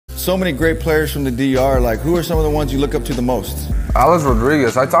So many great players from the DR. Like, who are some of the ones you look up to the most? Julio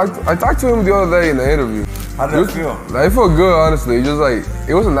Rodriguez. I talked to him the other day in the interview. How did that feel? Like, it felt good, honestly. Just like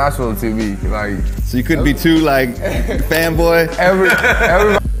it was a national TV. Like, so you couldn't be too like fanboy.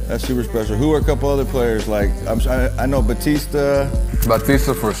 Everybody. That's super special. Who are a couple other players? Like, I know Bautista.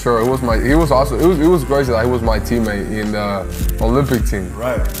 Bautista for sure. It was crazy. Like, he was my teammate in the Olympic team.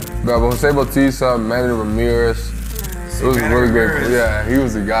 Right. But Jose Bautista, Manny Ramirez. It was really great. Yeah, he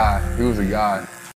was a guy. He was a guy.